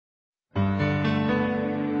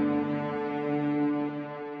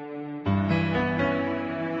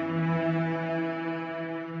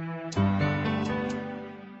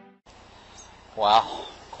Wow,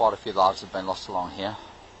 quite a few lives have been lost along here.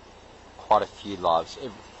 Quite a few lives.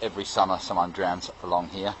 Every summer someone drowns along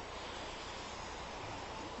here.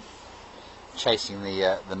 Chasing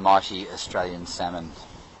the mighty Australian salmon.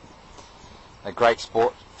 A great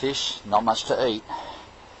sport fish, not much to eat,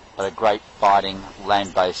 but a great biting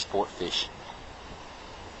land-based sport fish.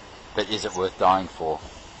 But is it worth dying for?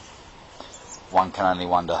 One can only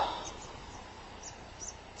wonder.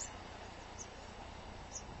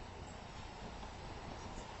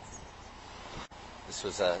 This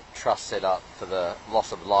was a trust set up for the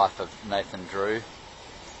loss of life of Nathan Drew.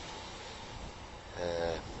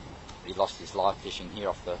 He lost his life fishing here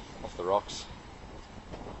off the rocks.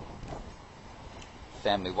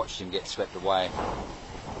 Family watched him get swept away.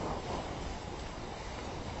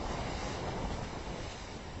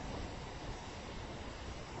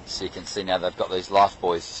 So you can see now they've got these life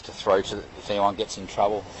buoys to throw to, if anyone gets in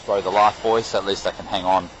trouble, throw the life buoy so at least they can hang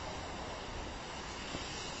on.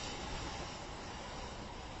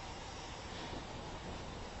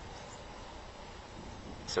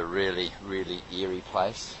 It's a really, really eerie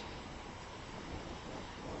place.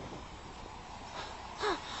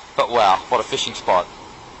 But wow, what a fishing spot.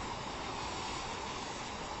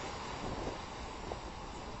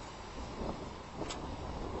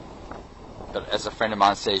 But as a friend of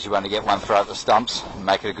mine says, you only get one throw at the stumps, and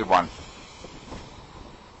make it a good one.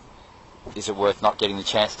 Is it worth not getting the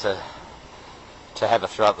chance to have a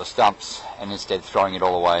throw at the stumps and instead throwing it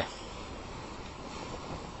all away?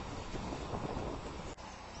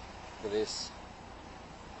 Look at this.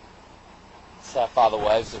 That's how far the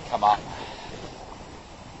waves have come up.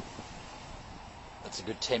 It's a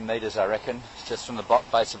good 10 metres, I reckon, just from the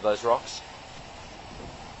base of those rocks.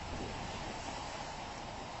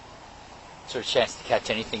 Sort of chance to catch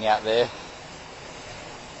anything out there.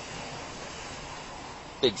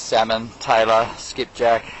 Big salmon, tailor,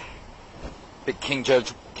 skipjack, big King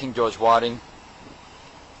George whiting.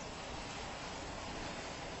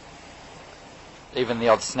 Even the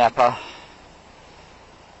odd snapper.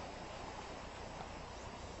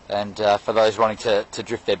 And for those wanting to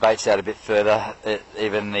drift their baits out a bit further,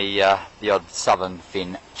 even the odd southern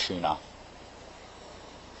fin tuna.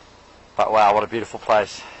 But wow, what a beautiful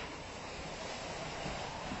place.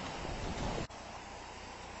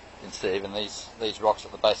 You can see even these rocks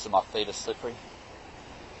at the base of my feet are slippery.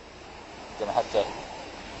 I'm going to have to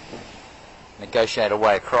negotiate a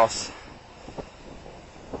way across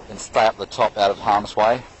and stay up the top out of harm's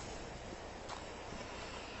way.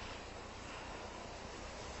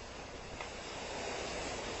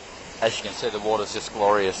 As you can see, the water's just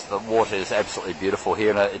glorious. The water is absolutely beautiful here,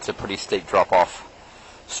 and it's a pretty steep drop off.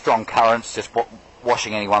 Strong currents, just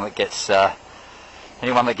washing anyone that gets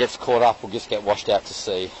caught up will just get washed out to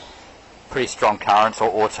sea. Pretty strong currents,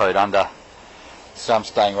 or towed under. So I'm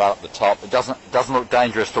staying right up the top. It doesn't look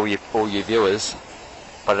dangerous to all you viewers,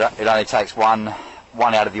 but it only takes one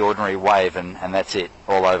out of the ordinary wave, and that's it,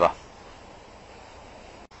 all over.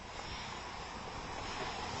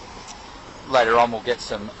 Later on we'll get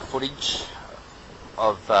some footage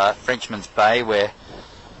of Frenchman's Bay, where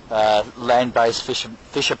land-based fishermen,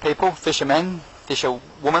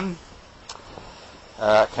 fisherwomen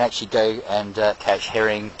can actually go and catch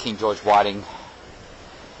herring, King George whiting,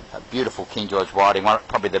 a beautiful King George whiting,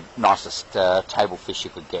 probably the nicest table fish you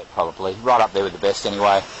could get, probably right up there with the best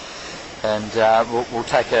anyway. And we'll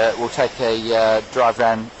take a drive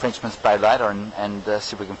around Frenchman's Bay later and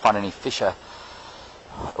see if we can find any fisher,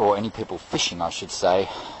 or any people fishing, I should say,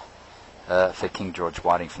 for King George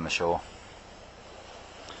whiting from the shore.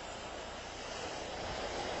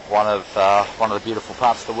 One of the beautiful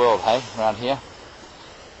parts of the world, hey, around here,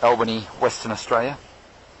 Albany, Western Australia.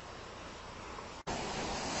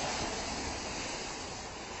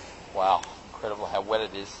 Wow, incredible how wet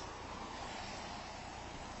it is.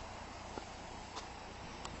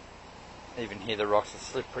 Even here the rocks are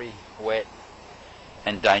slippery, wet,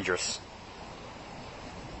 and dangerous.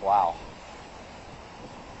 Wow.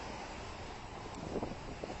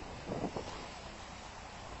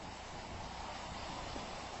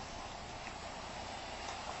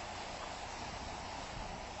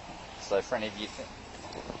 So for any of you, you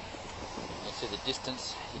can see the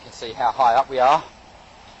distance, you can see how high up we are.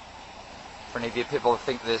 For any of you people that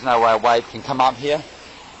think there's no way a wave can come up here,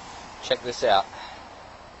 check this out.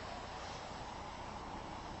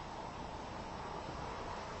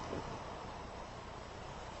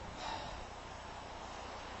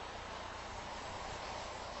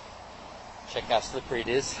 Check how slippery it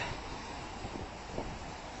is.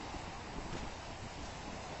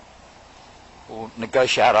 We'll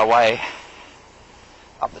negotiate our way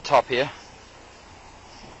up the top here.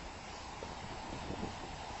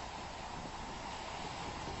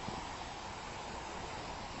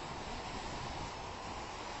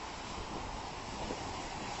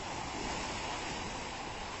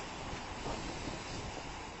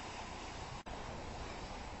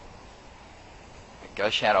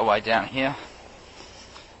 negotiate our way down here.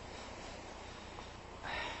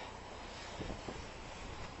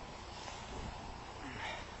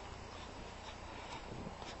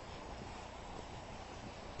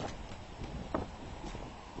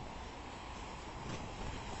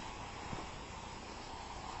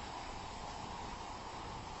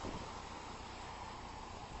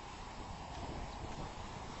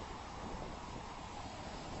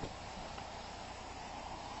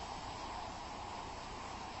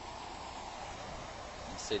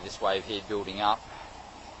 See this wave here building up.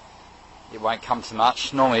 It won't come to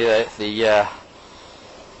much. Normally the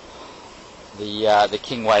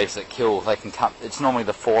king waves that kill, they can come. It's normally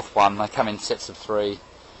the fourth one. They come in sets of 3,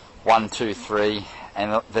 1, 2, 3,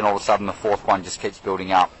 and then all of a sudden the fourth one just keeps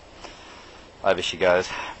building up. Over she goes.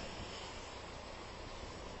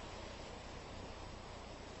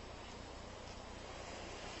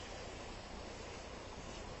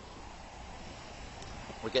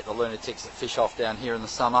 We get the lunatics that fish off down here in the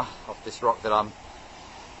summer, off this rock that I'm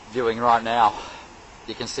viewing right now.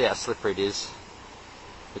 You can see how slippery it is.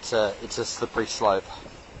 It's a slippery slope.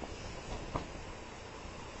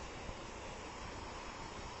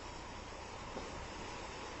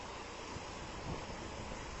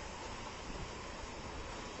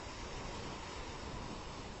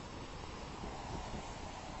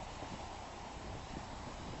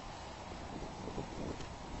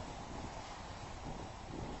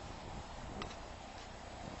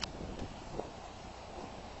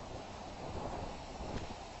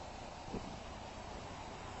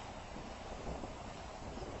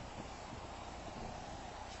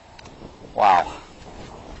 Wow.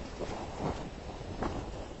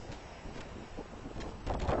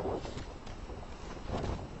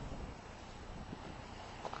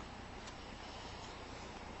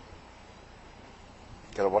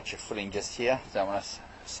 Got to watch your footing just here. Don't want to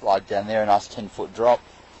slide down there, a nice 10-foot drop.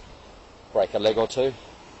 Break a leg or two.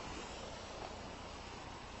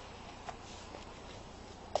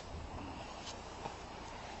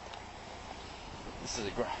 This is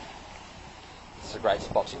a great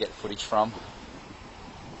spot to get footage from.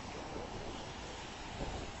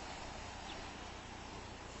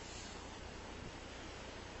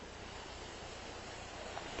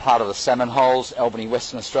 Part of the salmon holes, Albany,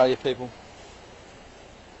 Western Australia, people.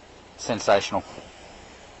 Sensational.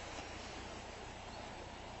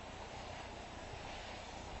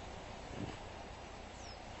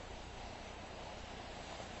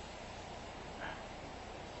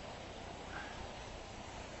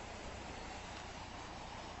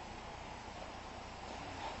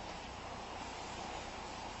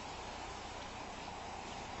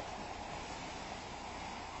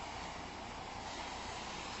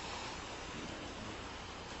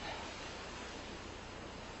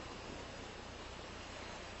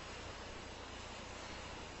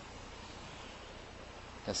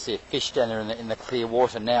 I see a fish down there in the clear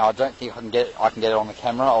water now. I don't think I can get it on the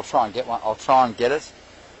camera. I'll try and get one. I'll try and get it.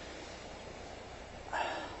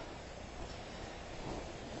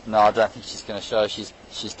 No, I don't think she's going to show.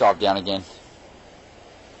 She's dived down again.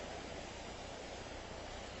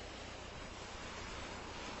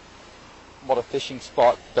 What a fishing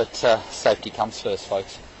spot, but safety comes first,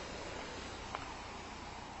 folks.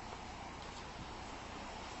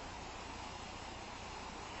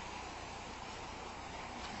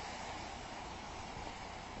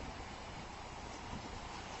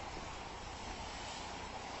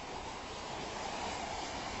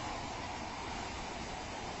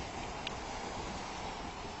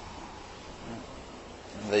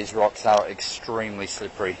 These rocks are extremely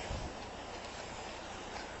slippery.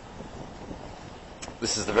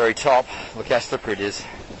 This is the very top. Look how slippery it is.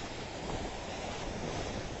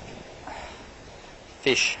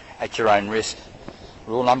 Fish at your own risk.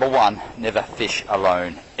 Rule number 1, never fish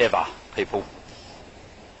alone, ever, people.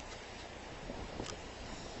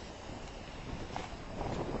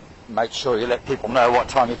 Make sure you let people know what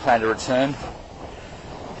time you plan to return.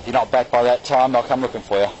 If you're not back by that time, they'll come looking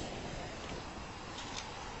for you.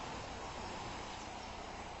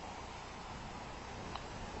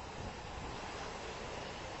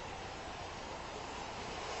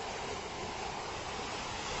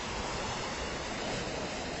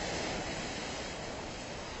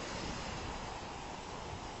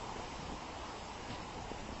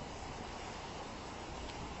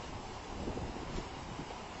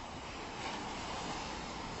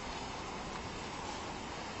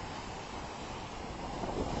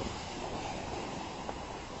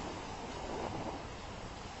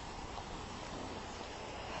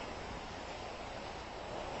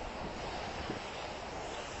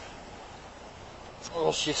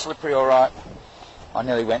 Oh, she's slippery, alright. I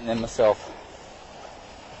nearly went in there myself.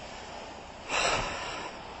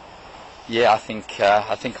 Yeah, I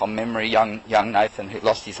think on memory, young Nathan, who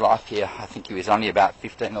lost his life here, I think he was only about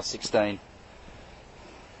 15 or 16.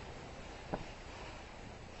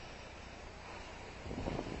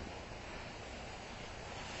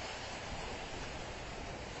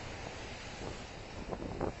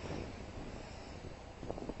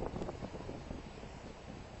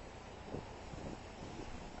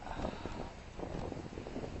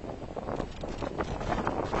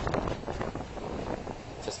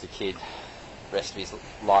 Just a kid, rest of his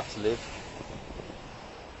life to live.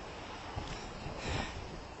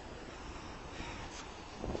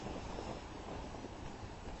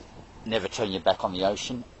 Never turn your back on the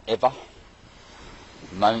ocean, ever.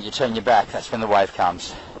 The moment you turn your back, that's when the wave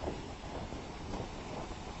comes.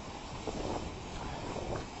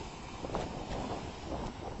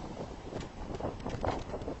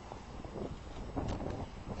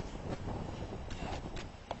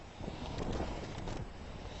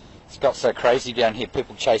 It's got so crazy down here,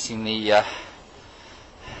 people chasing the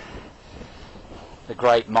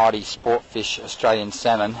great mighty sport fish, Australian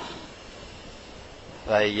salmon.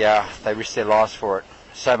 They risk their lives for it.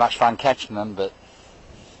 So much fun catching them, but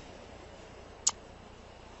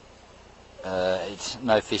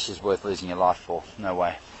no fish is worth losing your life for. No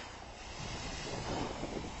way.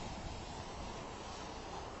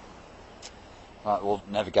 Right, we'll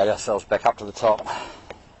navigate ourselves back up to the top.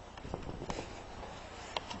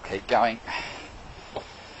 Keep going.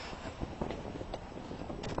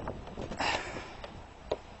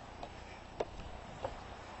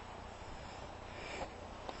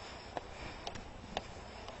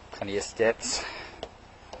 Plenty of steps,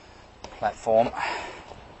 platform.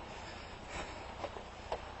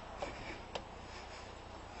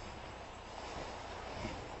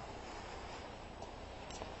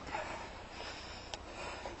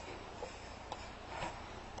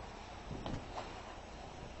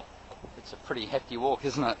 It's a pretty hefty walk,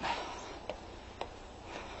 isn't it?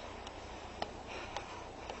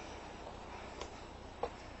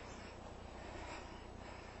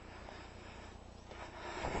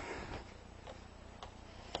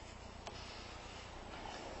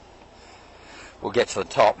 We'll get to the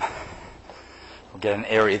top. We'll get an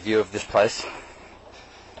area view of this place.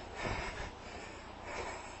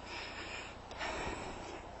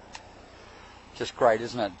 Just great,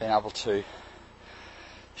 isn't it? Being able to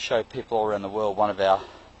show people all around the world one of our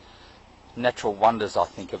natural wonders, I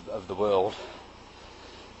think, of the world.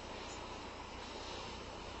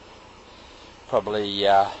 Probably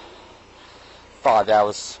 5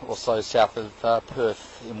 hours or so south of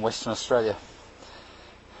Perth in Western Australia.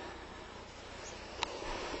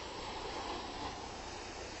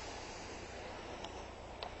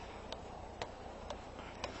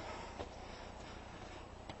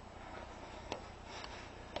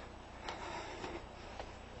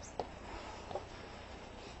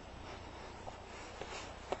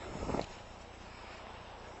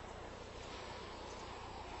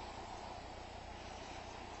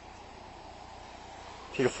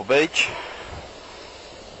 Beautiful beach.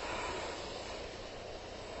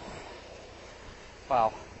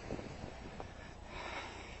 Wow.